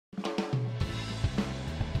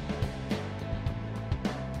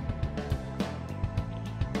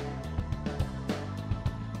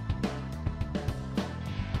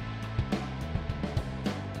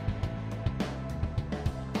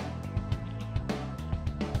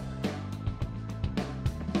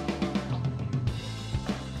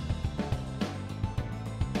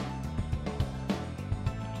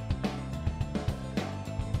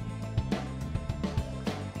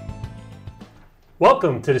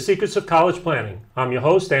Welcome to the Secrets of College Planning. I'm your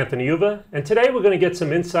host, Anthony Uva, and today we're going to get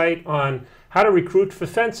some insight on how to recruit for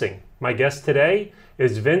fencing. My guest today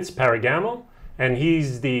is Vince Paragano, and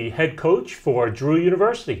he's the head coach for Drew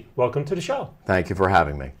University. Welcome to the show. Thank you for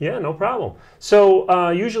having me. Yeah, no problem.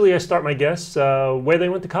 So usually I start my guests where they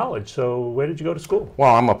went to college. So where did you go to school?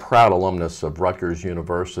 Well, I'm a proud alumnus of Rutgers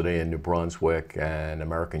University in New Brunswick and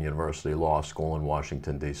American University Law School in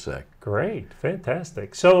Washington, D.C. Great,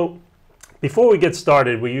 fantastic. So before we get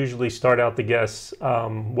started, we usually start out the guests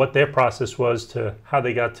what their process was to how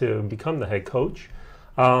they got to become the head coach.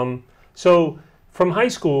 So from high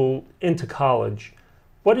school into college,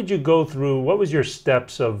 what did you go through? What was your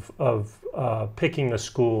steps of picking a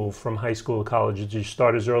school from high school to college? Did you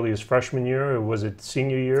start as early as freshman year, or was it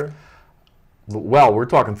senior year? Well, we're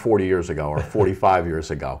talking 40 years ago or 45 years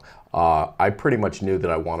ago. I pretty much knew that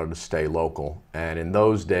I wanted to stay local, and in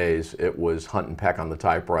those days it was hunt and peck on the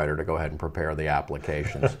typewriter to go ahead and prepare the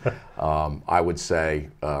applications. I would say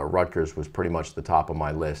Rutgers was pretty much the top of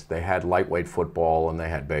my list. They had lightweight football and they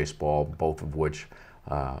had baseball, both of which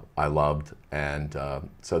I loved, and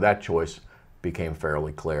so that choice became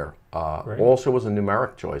fairly clear. Also was a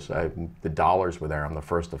numeric choice. The dollars were there. I'm the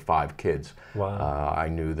first of 5 kids. Wow. I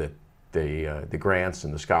knew that the grants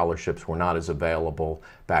and the scholarships were not as available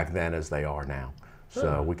back then as they are now.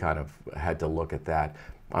 So we kind of had to look at that.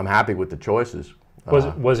 I'm happy with the choices.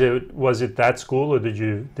 Was it that school, or did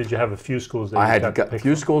you have a few schools that I you had got to a pick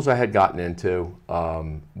few from? schools I had gotten into,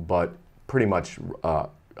 but pretty much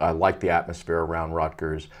I liked the atmosphere around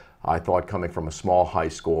Rutgers. I thought coming from a small high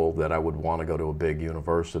school that I would want to go to a big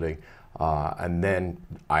university. And then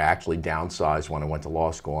I actually downsized when I went to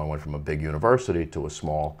law school. I went from a big university to a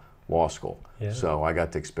small law school. Yeah. So I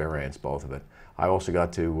got to experience both of it. I also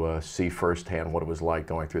got to see firsthand what it was like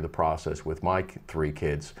going through the process with my 3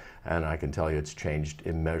 kids, and I can tell you it's changed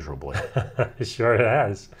immeasurably. Sure it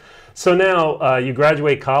has. So now you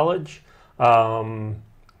graduate college. How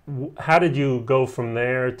did you go from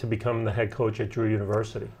there to become the head coach at Drew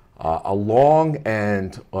University? A long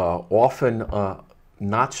and often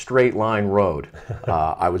not straight line road.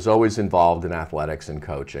 I was always involved in athletics and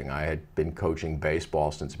coaching. I had been coaching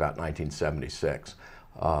baseball since about 1976.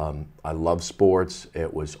 I love sports.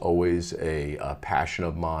 It was always a passion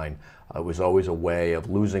of mine. It was always a way of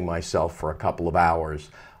losing myself for a couple of hours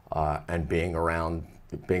and being around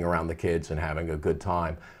the kids and having a good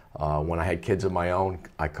time. When I had kids of my own,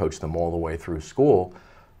 I coached them all the way through school,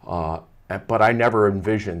 but I never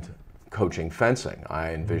envisioned coaching fencing.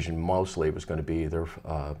 I envisioned mostly it was going to be either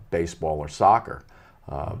baseball or soccer,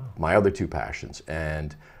 my other 2 passions.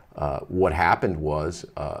 And what happened was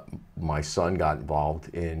my son got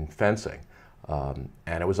involved in fencing, and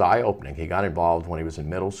it was eye-opening. He got involved when he was in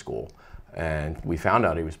middle school, and we found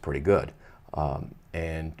out he was pretty good, but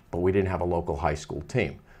we didn't have a local high school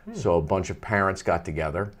team. So a bunch of parents got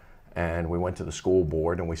together, and we went to the school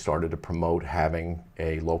board and we started to promote having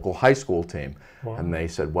a local high school team. Wow. And they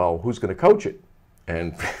said, well, who's going to coach it?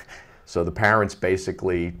 And so the parents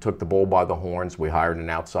basically took the bull by the horns. We hired an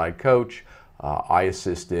outside coach. I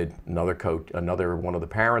assisted, another one of the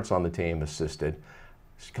parents on the team assisted.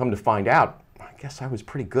 Come to find out, I guess I was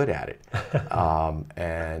pretty good at it.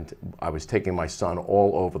 And I was taking my son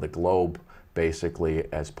all over the globe basically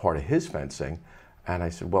as part of his fencing. And I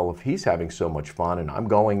said, well, if he's having so much fun and I'm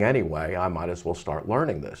going anyway, I might as well start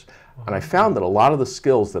learning this. And I found that a lot of the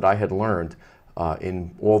skills that I had learned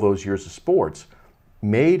in all those years of sports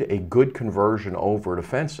made a good conversion over to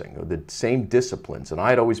fencing, the same disciplines. And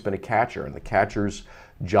I had always been a catcher, and the catcher's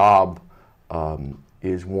job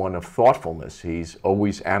is one of thoughtfulness. He's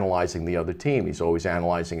always analyzing the other team. He's always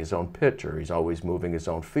analyzing his own pitcher. He's always moving his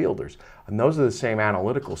own fielders. And those are the same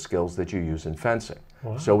analytical skills that you use in fencing.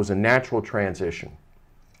 Wow. So it was a natural transition.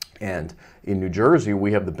 And in New Jersey,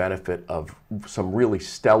 we have the benefit of some really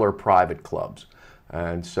stellar private clubs.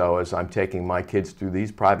 And so as I'm taking my kids through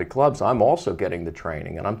these private clubs, I'm also getting the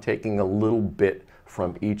training, and I'm taking a little bit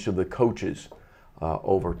from each of the coaches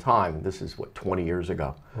over time. This is, 20 years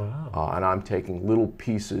ago. Wow. And I'm taking little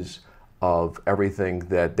pieces of everything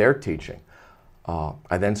that they're teaching.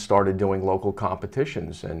 I then started doing local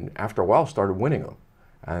competitions, and after a while started winning them,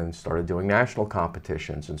 and started doing national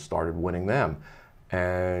competitions and started winning them.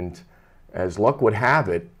 And as luck would have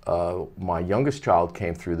it, my youngest child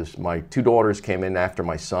came through this. My 2 daughters came in after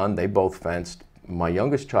my son. They both fenced. My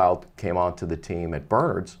youngest child came onto the team at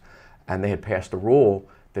Bernard's, and they had passed a rule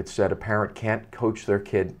that said a parent can't coach their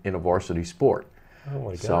kid in a varsity sport. Oh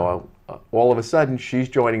my God. So all of a sudden, she's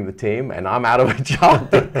joining the team, and I'm out of a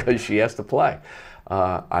job because she has to play.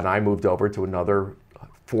 And I moved over to another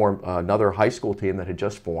high school team that had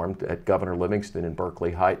just formed at Governor Livingston in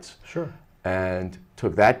Berkeley Heights. Sure. and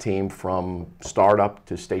took that team from startup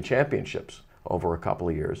to state championships over a couple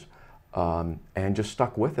of years, and just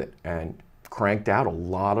stuck with it and cranked out a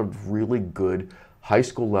lot of really good high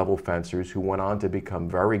school level fencers who went on to become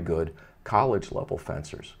very good college level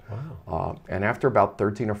fencers. Wow. And after about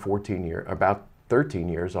 13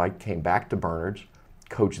 years, I came back to Bernard's,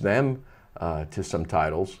 coached them to some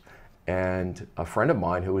titles, and a friend of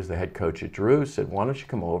mine who was the head coach at Drew said, why don't you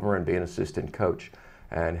come over and be an assistant coach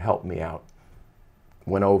and help me out.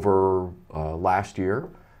 Went over last year,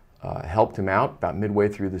 helped him out about midway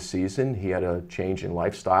through the season. He had a change in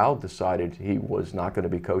lifestyle, decided he was not going to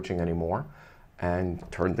be coaching anymore, and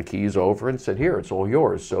turned the keys over and said, here, it's all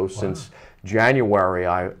yours. So since January,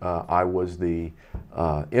 I was the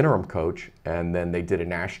interim coach, and then they did a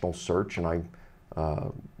national search, and I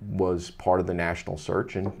was part of the national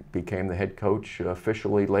search and became the head coach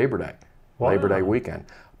officially Labor Day, Labor Day weekend.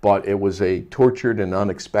 But it was a tortured and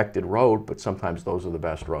unexpected road, but sometimes those are the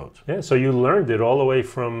best roads. Yeah, so you learned it all the way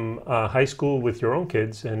from high school with your own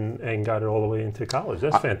kids and got it all the way into college.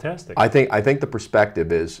 That's fantastic. I think the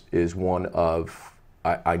perspective is one of,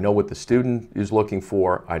 I know what the student is looking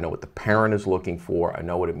for, I know what the parent is looking for, I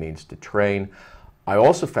know what it means to train. I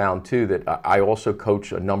also found too that I also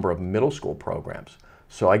coach a number of middle school programs.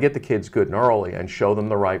 So I get the kids good and early and show them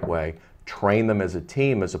the right way, train them as a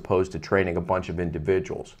team as opposed to training a bunch of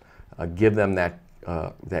individuals. Give them that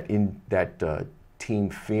team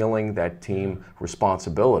feeling, that team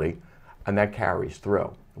responsibility, and that carries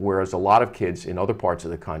through. Whereas a lot of kids in other parts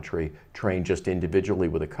of the country train just individually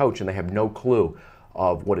with a coach, and they have no clue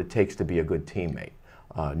of what it takes to be a good teammate.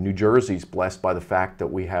 New Jersey's blessed by the fact that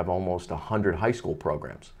we have almost 100 high school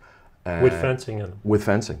programs. With fencing in them? With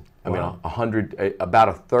fencing. I mean, 100, about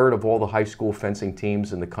a third of all the high school fencing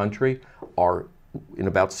teams in the country are in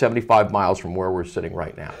about 75 miles from where we're sitting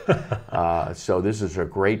right now. So this is a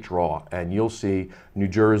great draw, and you'll see New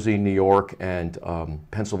Jersey, New York, and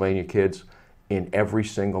Pennsylvania kids in every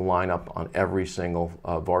single lineup on every single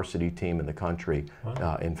varsity team in the country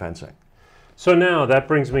in fencing. So now that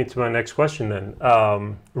brings me to my next question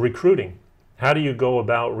then. Recruiting. How do you go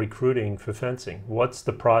about recruiting for fencing? What's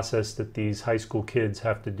the process that these high school kids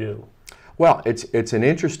have to do? Well, it's an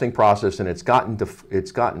interesting process, and it's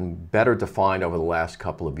gotten better defined over the last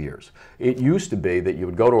couple of years. It used to be that you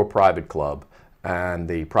would go to a private club, and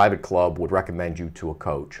the private club would recommend you to a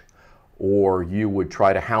coach, or you would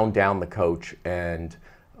try to hound down the coach and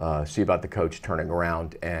see about the coach turning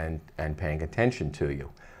around and paying attention to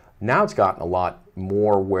you. Now it's gotten a lot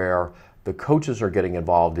more where the coaches are getting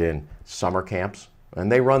involved in summer camps,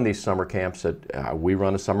 and they run these summer camps we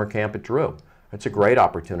run a summer camp at Drew. It's a great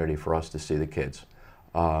opportunity for us to see the kids,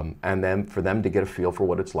 and then for them to get a feel for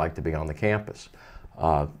what it's like to be on the campus.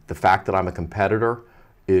 The fact that I'm a competitor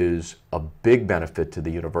is a big benefit to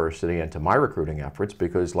the university and to my recruiting efforts,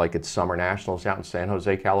 because like it's Summer Nationals out in San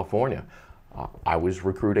Jose, California, I was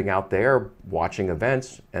recruiting out there, watching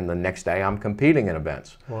events, and the next day I'm competing in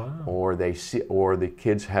events. Wow. Or the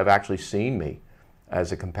kids have actually seen me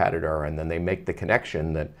as a competitor, and then they make the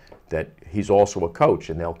connection that he's also a coach,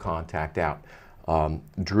 and they'll contact out.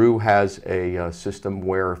 Drew has a system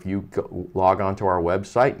where if you log onto our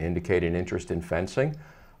website and indicate an interest in fencing,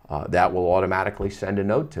 that will automatically send a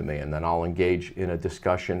note to me, and then I'll engage in a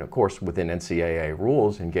discussion, of course within NCAA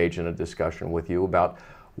rules, engage in a discussion with you about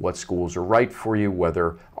what schools are right for you,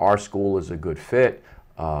 whether our school is a good fit,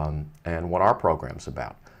 and what our program's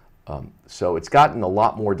about. So it's gotten a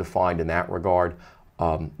lot more defined in that regard.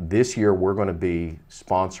 This year we're going to be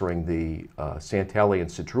sponsoring the Santelli and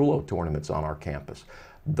Citrullo tournaments on our campus.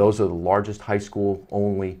 Those are the largest high school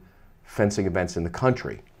only fencing events in the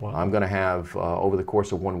country. Wow. I'm going to have, over the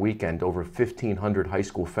course of one weekend, over 1,500 high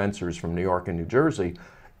school fencers from New York and New Jersey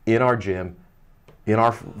in our gym, in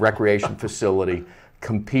our recreation facility,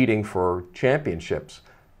 competing for championships.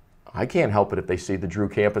 I can't help it if they see the Drew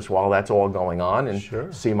campus while that's all going on,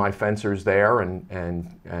 and see my fencers there,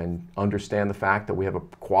 and understand the fact that we have a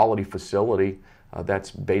quality facility that's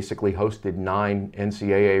basically hosted 9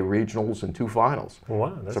 NCAA regionals and 2 finals.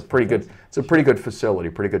 Wow, that's it's a pretty good. It's a pretty good facility,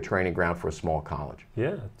 pretty good training ground for a small college.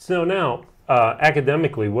 Yeah. So now,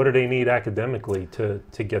 academically, what do they need academically to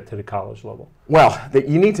get to the college level? Well,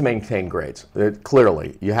 you need to maintain grades.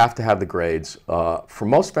 Clearly, you have to have the grades. For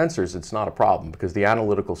most fencers, it's not a problem, because the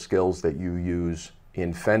analytical skills that you use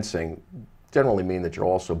in fencing generally mean that you're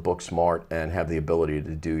also book smart and have the ability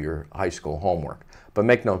to do your high school homework. But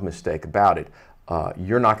make no mistake about it,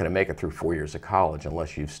 you're not going to make it through 4 years of college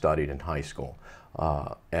unless you've studied in high school.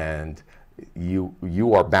 And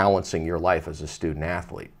you are balancing your life as a student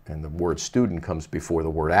athlete, and the word student comes before the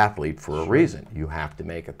word athlete for a reason. You have to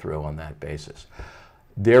make it through on that basis.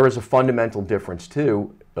 There is a fundamental difference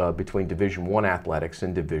too between Division I athletics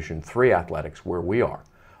and Division III athletics where we are.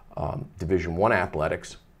 Division I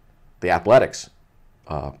athletics, the athletics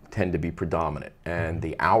tend to be predominant, and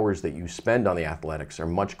the hours that you spend on the athletics are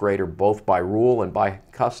much greater both by rule and by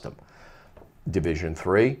custom. Division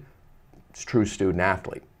III, it's true student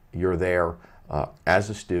athlete. You're there as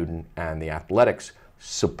a student, and the athletics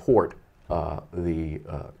support the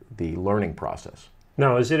learning process.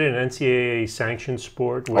 Now, is it an NCAA sanctioned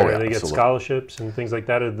sport where they get scholarships and things like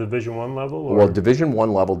that at the Division I level? Or? Well, Division I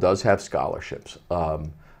level does have scholarships.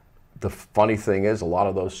 The funny thing is, a lot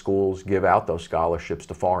of those schools give out those scholarships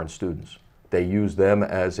to foreign students. They use them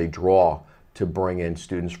as a draw to bring in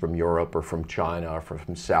students from Europe or from China or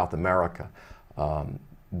from South America.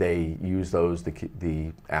 They use those,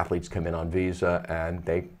 the athletes come in on visa and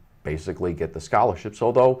they basically get the scholarships,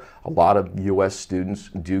 although a lot of U.S. students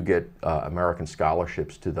do get American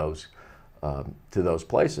scholarships to those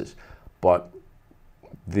places. But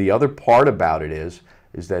the other part about it is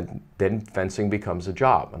that then fencing becomes a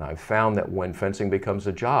job. And I've found that when fencing becomes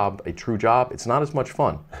a job, a true job, it's not as much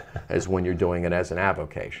fun as when you're doing it as an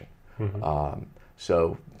avocation. Mm-hmm.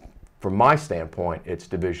 So from my standpoint, it's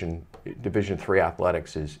Division III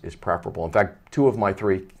athletics is preferable. In fact, 2 of my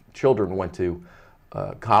 3 children went to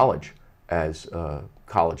college as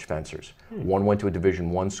college fencers. One went to a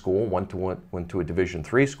Division I school, one went to a Division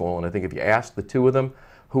III school, and I think if you asked the 2 of them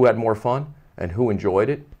who had more fun and who enjoyed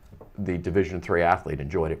it, the Division III athlete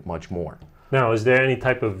enjoyed it much more. Now, is there any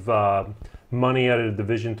type of money at a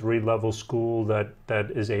Division III level school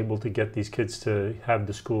that is able to get these kids to have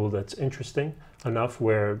the school that's interesting enough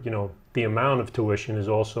where, you know, the amount of tuition is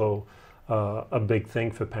also a big thing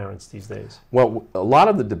for parents these days? Well, a lot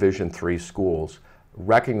of the Division III schools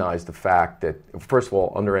recognize the fact that, first of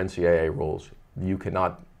all, under NCAA rules, you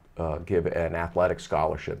cannot give an athletic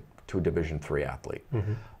scholarship to a Division III athlete.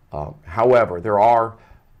 Mm-hmm. However, there are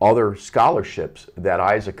other scholarships that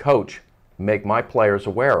I, as a coach, make my players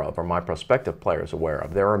aware of, or my prospective players aware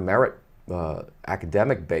of. There are merit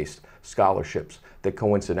academic-based scholarships that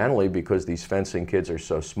coincidentally, because these fencing kids are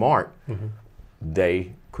so smart, mm-hmm.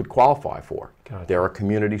 they could qualify for. Gotcha. There are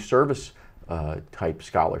community service type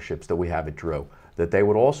scholarships that we have at Drew that they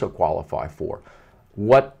would also qualify for.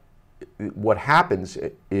 What happens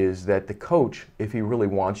is that the coach, if he really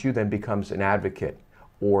wants you, then becomes an advocate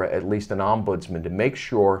or at least an ombudsman to make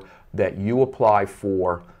sure that you apply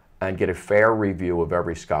for and get a fair review of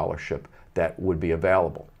every scholarship that would be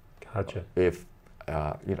available. Gotcha. If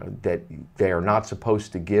you know that they are not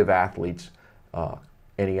supposed to give athletes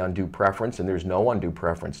any undue preference, and there's no undue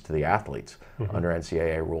preference to the athletes mm-hmm. under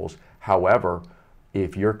NCAA rules. However,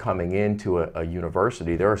 if you're coming into a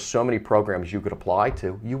university, there are so many programs you could apply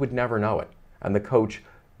to, you would never know it. And the coach,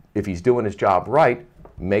 if he's doing his job right,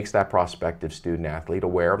 makes that prospective student athlete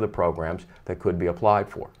aware of the programs that could be applied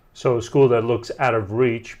for. So a school that looks out of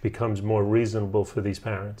reach becomes more reasonable for these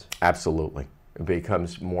parents? Absolutely. It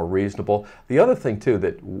becomes more reasonable. The other thing too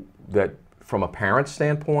that from a parent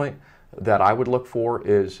standpoint that I would look for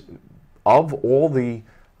is, of all the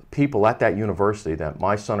people at that university that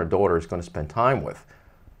my son or daughter is going to spend time with,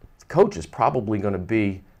 the coach is probably going to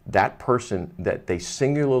be that person that they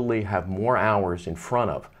singularly have more hours in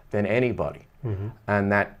front of than anybody. Mm-hmm.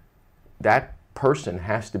 And that person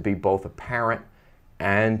has to be both a parent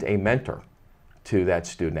and a mentor to that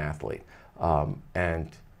student athlete. And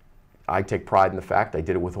I take pride in the fact I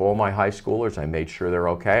did it with all my high schoolers. I made sure they're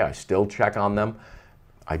okay. I still check on them.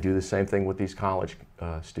 I do the same thing with these college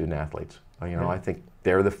student athletes. You know, I think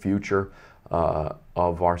they're the future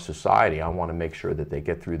of our society. I want to make sure that they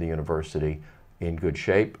get through the university in good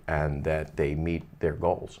shape and that they meet their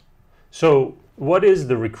goals. So what is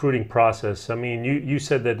the recruiting process? I mean, you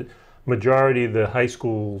said that majority of the high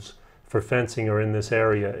schools for fencing are in this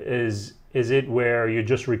area. Is it where you're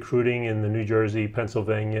just recruiting in the New Jersey,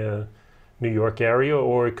 Pennsylvania, New York area,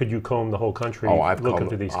 or could you comb the whole country looking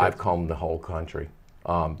for these kids? I've combed the whole country.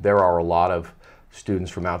 There are a lot of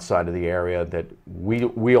students from outside of the area that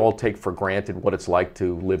we all take for granted what it's like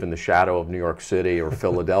to live in the shadow of New York City or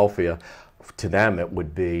Philadelphia. To them, it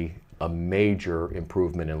would be a major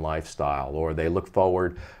improvement in lifestyle, or they look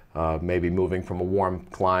forward maybe moving from a warm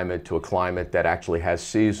climate to a climate that actually has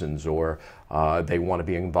seasons, or they want to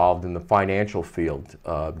be involved in the financial field.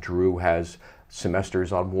 Drew has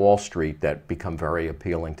semesters on Wall Street that become very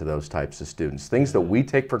appealing to those types of students. Things that we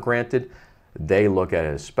take for granted, they look at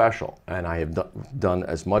it as special, and I have done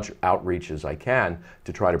as much outreach as I can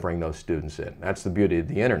to try to bring those students in. That's the beauty of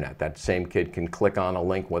the internet. That same kid can click on a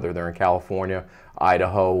link, whether they're in California,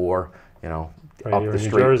 Idaho, or up the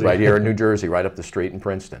street, right here in New Jersey, right up the street in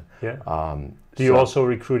Princeton. Yeah. Do you also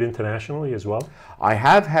recruit internationally as well? I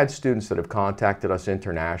have had students that have contacted us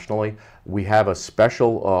internationally. We have a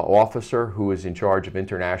special officer who is in charge of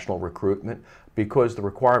international recruitment, because the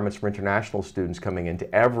requirements for international students coming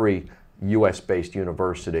into every U.S.-based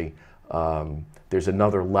university, there's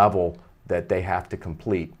another level that they have to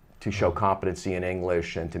complete to show competency in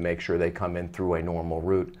English and to make sure they come in through a normal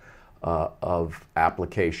route of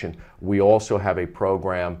application. We also have a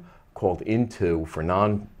program called Into for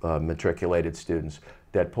non-matriculated students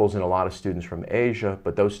that pulls in a lot of students from Asia,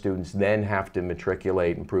 but those students then have to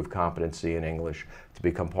matriculate and prove competency in English to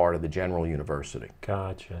become part of the general university.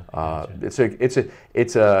 Gotcha.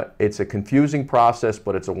 It's a confusing process,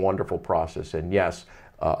 but it's a wonderful process. And yes,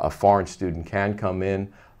 a foreign student can come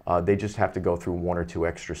in. They just have to go through 1 or 2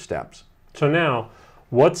 extra steps. So now,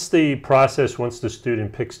 what's the process once the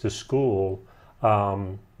student picks the school?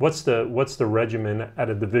 What's the regimen at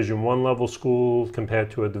a Division I level school compared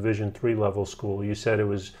to a Division III level school? You said it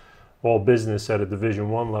was all business at a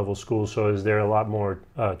Division I level school, so is there a lot more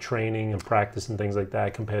training and practice and things like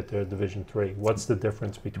that compared to a Division III? What's the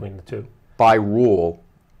difference between the two? By rule,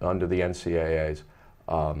 under the NCAAs,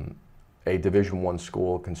 a Division I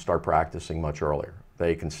school can start practicing much earlier.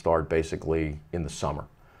 They can start basically in the summer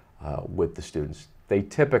with the students. They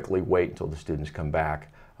typically wait until the students come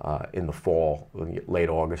back in the fall, late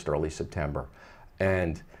August, early September.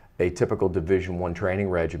 And a typical Division I training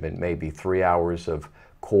regimen may be 3 hours of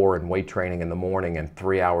core and weight training in the morning and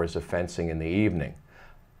 3 hours of fencing in the evening,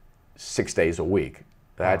 6 days a week.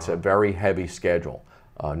 That's a very heavy schedule,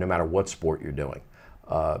 no matter what sport you're doing.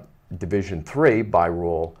 Division III, by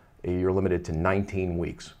rule, you're limited to 19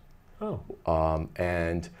 weeks.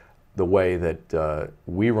 And the way that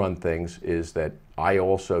we run things is that I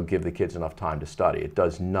also give the kids enough time to study. It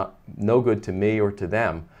does no good to me or to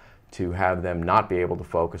them to have them not be able to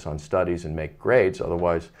focus on studies and make grades.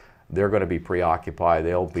 Otherwise, they're going to be preoccupied.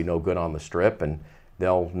 They'll be no good on the strip, and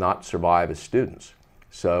they'll not survive as students.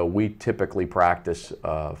 So we typically practice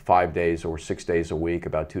 5 days or 6 days a week,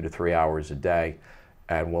 about 2 to 3 hours a day.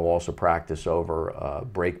 And we'll also practice over a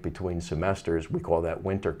break between semesters. We call that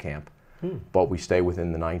winter camp. But we stay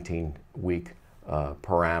within the 19-week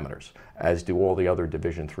parameters, as do all the other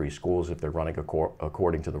Division III schools if they're running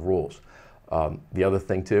according to the rules. The other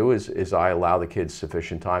thing too is I allow the kids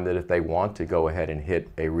sufficient time that if they want to go ahead and hit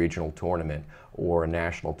a regional tournament or a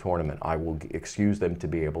national tournament, I will excuse them to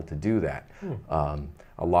be able to do that.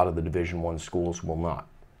 A lot of the Division I schools will not.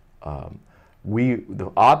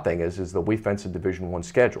 The odd thing is that we fence a Division I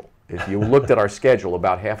schedule. If you looked at our schedule,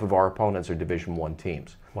 about half of our opponents are Division I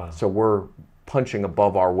teams. Wow. So we're punching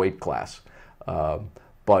above our weight class.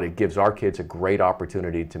 But it gives our kids a great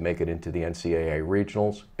opportunity to make it into the NCAA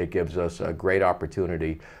regionals. It gives us a great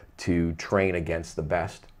opportunity to train against the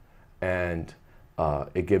best. And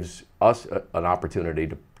it gives us an opportunity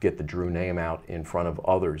to get the Drew name out in front of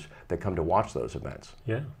others that come to watch those events.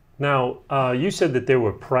 Yeah. Now, you said that there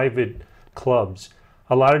were private clubs.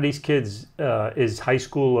 A lot of these kids, is high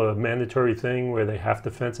school a mandatory thing where they have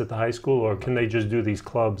to fence at the high school, or can they just do these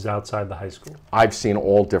clubs outside the high school? I've seen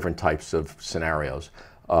all different types of scenarios.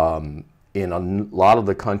 In a lot of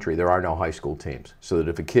the country, there are no high school teams. So that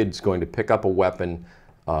if a kid's going to pick up a weapon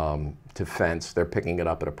to fence, they're picking it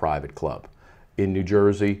up at a private club. In New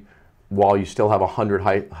Jersey, while you still have 100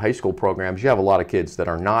 high school programs, you have a lot of kids that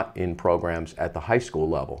are not in programs at the high school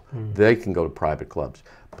level. They can go to private clubs.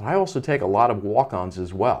 But I also take a lot of walk-ons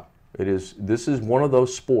as well. This is one of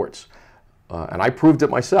those sports, and I proved it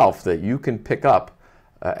myself, that you can pick up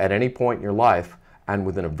at any point in your life and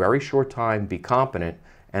within a very short time be competent,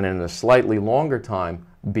 and in a slightly longer time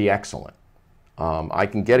be excellent. I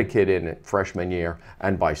can get a kid in at freshman year,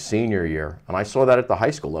 and by senior year, and I saw that at the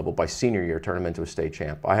high school level, by senior year turn them into a state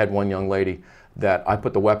champ. I had one young lady that I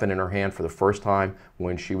put the weapon in her hand for the first time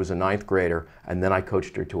when she was a 9th grader, and then I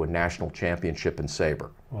coached her to a national championship in saber.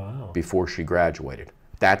 Wow. Before she graduated.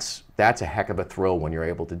 That's a heck of a thrill when you're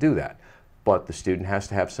able to do that. But the student has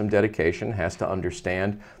to have some dedication, has to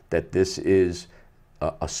understand that this is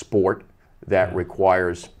a sport that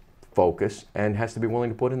requires focus, and has to be willing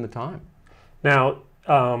to put in the time. Now,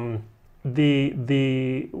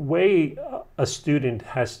 the way a student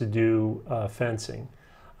has to do fencing,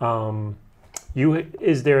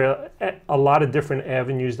 is there a lot of different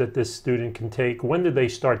avenues that this student can take? When did they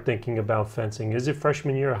start thinking about fencing? Is it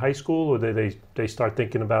freshman year of high school, or do they start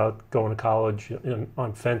thinking about going to college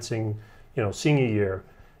on fencing, senior year?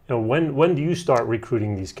 When do you start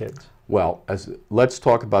recruiting these kids? Well, let's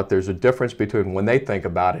talk about, there's a difference between when they think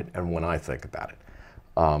about it and when I think about it.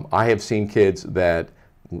 I have seen kids that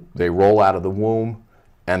they roll out of the womb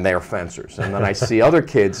and they're fencers. And then I see other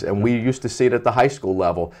kids, and we used to see it at the high school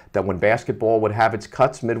level, that when basketball would have its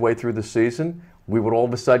cuts midway through the season, we would all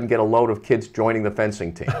of a sudden get a load of kids joining the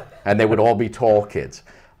fencing team, and they would all be tall kids.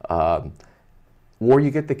 Or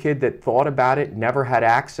you get the kid that thought about it, never had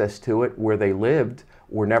access to it where they lived,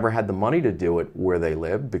 or never had the money to do it where they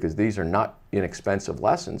lived, because these are not inexpensive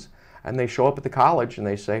lessons, and they show up at the college and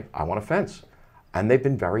they say, I want to fence. And they've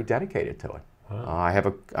been very dedicated to it. Wow.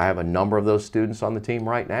 I have a number of those students on the team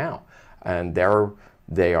right now, and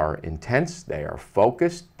they are intense, they are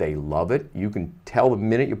focused, they love it. You can tell the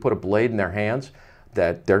minute you put a blade in their hands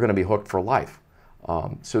that they're going to be hooked for life.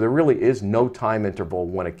 So there really is no time interval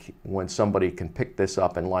when somebody can pick this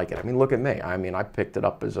up and like it. I mean, look at me. I mean, I picked it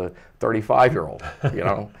up as a 35-year-old, you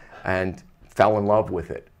know, and fell in love with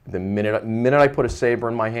it. The minute I put a saber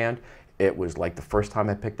in my hand, it was like the first time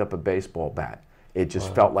I picked up a baseball bat. It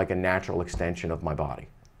just felt like a natural extension of my body.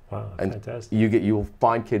 Wow, and fantastic. You'll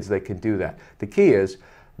find kids that can do that. The key is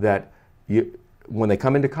that when they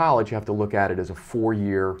come into college, you have to look at it as a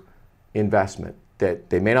 4-year investment.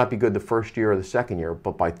 That they may not be good the first year or the second year,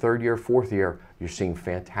 but by third year, fourth year, you're seeing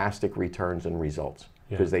fantastic returns and results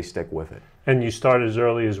because they stick with it. And you started as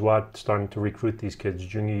early as what, starting to recruit these kids,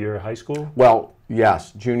 junior year of high school? Well,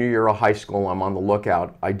 yes, junior year of high school, I'm on the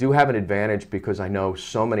lookout. I do have an advantage because I know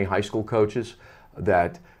so many high school coaches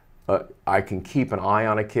that I can keep an eye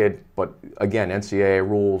on a kid, but again, NCAA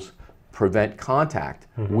rules prevent contact.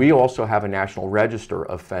 Mm-hmm. We also have a national register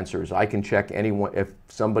of fencers. I can check anyone, if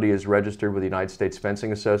somebody is registered with the United States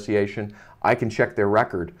Fencing Association, I can check their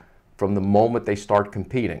record from the moment they start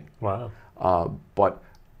competing. Wow. But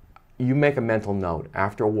you make a mental note.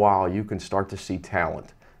 After a while, you can start to see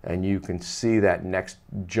talent, and you can see that next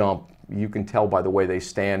jump. You can tell by the way they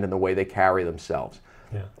stand and the way they carry themselves.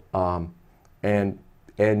 Yeah.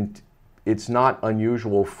 And it's not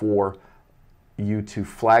unusual for you to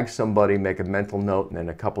flag somebody, make a mental note, and then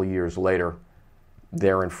a couple of years later,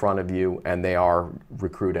 they're in front of you and they are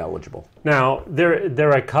recruit eligible. Now,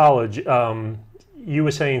 they're at college. You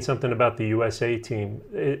were saying something about the USA team.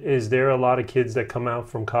 Is there a lot of kids that come out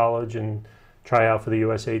from college and try out for the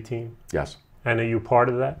USA team? Yes. And are you part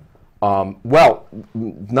of that? Well,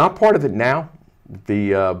 not part of it now.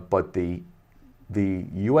 But the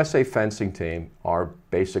USA fencing team are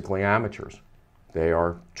basically amateurs. They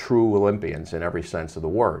are true Olympians in every sense of the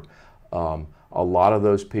word. A lot of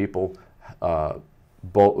those people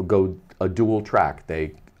go a dual track.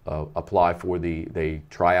 They they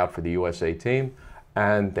try out for the USA team,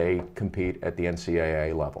 and they compete at the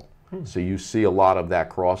NCAA level. So you see a lot of that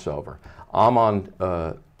crossover. I'm on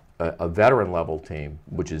a veteran level team,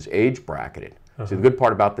 which is age bracketed. See, the good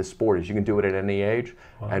part about this sport is you can do it at any age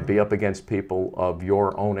and be up against people of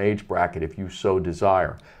your own age bracket if you so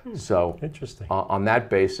desire. So interesting. On that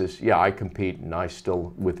basis, yeah, I compete, and I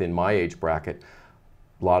still within my age bracket.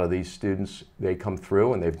 A lot of these students, they come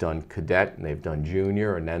through and they've done cadet and they've done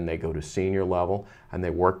junior, and then they go to senior level, and they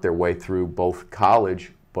work their way through both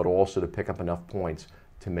college but also to pick up enough points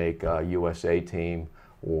to make a USA team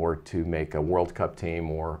or to make a World Cup team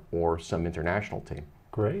or some international team.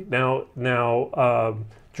 Great. Now,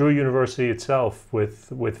 Drew University itself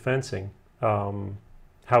with fencing,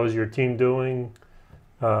 how is your team doing?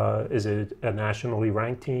 Is it a nationally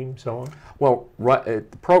ranked team, so on? Well, the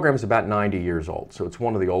program is about 90 years old, so it's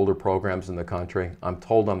one of the older programs in the country. I'm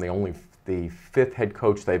told I'm the fifth head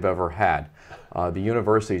coach they've ever had. The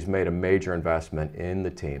university's made a major investment in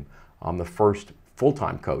the team. I'm the first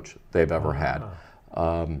full-time coach they've ever had.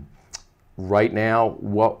 Right now,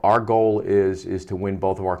 what our goal is to win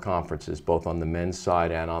both of our conferences, both on the men's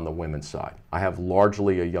side and on the women's side. I have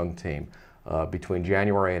largely a young team. Between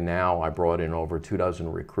January and now, I brought in over 24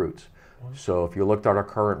 recruits. So if you looked at our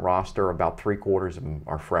current roster, about 3/4 of them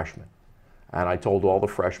are freshmen. And I told all the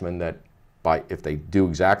freshmen that if they do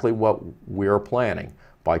exactly what we're planning,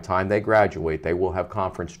 by the time they graduate, they will have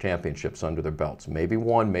conference championships under their belts. Maybe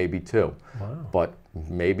one, maybe two, but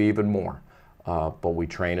maybe even more. But we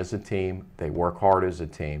train as a team, they work hard as a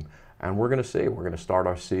team, and we're going to see. We're going to start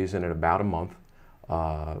our season in about a month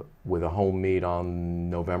with a home meet on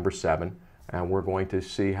November 7th, and we're going to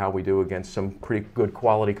see how we do against some pretty good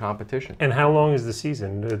quality competition. And how long is the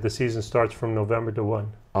season? The season starts from November to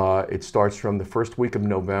when? It starts from the first week of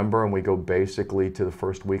November, and we go basically to the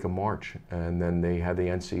first week of March. And then they have the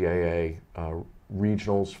NCAA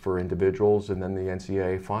regionals for individuals, and then the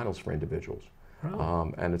NCAA finals for individuals.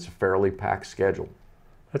 Really? And it's a fairly packed schedule.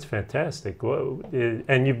 That's fantastic. Whoa.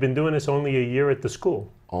 And you've been doing this only a year at the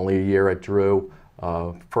school? Only a year at Drew.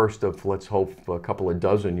 First of, let's hope, a couple of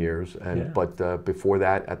dozen years. But before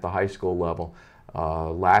that, at the high school level.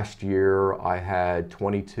 Last year, I had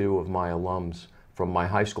 22 of my alums from my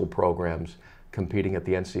high school programs competing at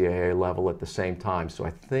the NCAA level at the same time. So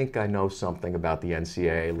I think I know something about the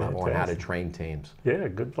NCAA level and how to train teams. Yeah,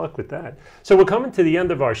 good luck with that. So we're coming to the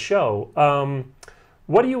end of our show.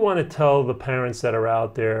 What do you want to tell the parents that are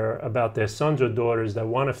out there about their sons or daughters that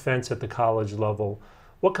want to fence at the college level?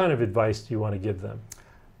 What kind of advice do you want to give them?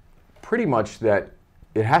 Pretty much that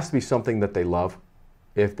it has to be something that they love.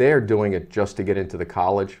 If they're doing it just to get into the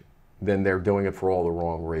college, then they're doing it for all the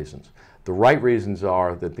wrong reasons. The right reasons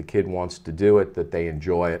are that the kid wants to do it, that they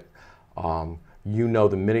enjoy it. You know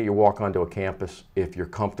the minute you walk onto a campus, if you're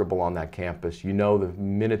comfortable on that campus. You know the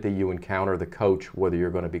minute that you encounter the coach, whether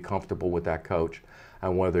you're going to be comfortable with that coach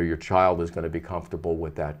and whether your child is going to be comfortable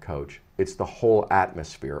with that coach. It's the whole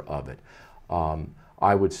atmosphere of it.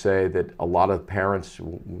 I would say that a lot of parents,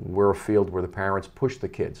 we're a field where the parents push the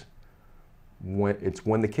kids.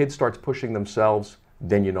 When the kid starts pushing themselves,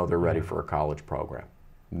 then you know they're ready for a college program.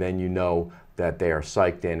 Then you know that they are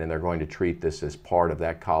psyched in and they're going to treat this as part of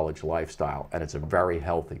that college lifestyle. And it's a very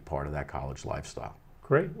healthy part of that college lifestyle.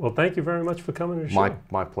 Great. Well, thank you very much for coming to the show.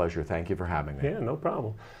 My pleasure. Thank you for having me. Yeah, no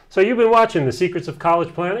problem. So you've been watching The Secrets of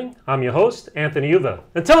College Planning. I'm your host, Anthony Uva.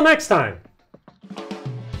 Until next time.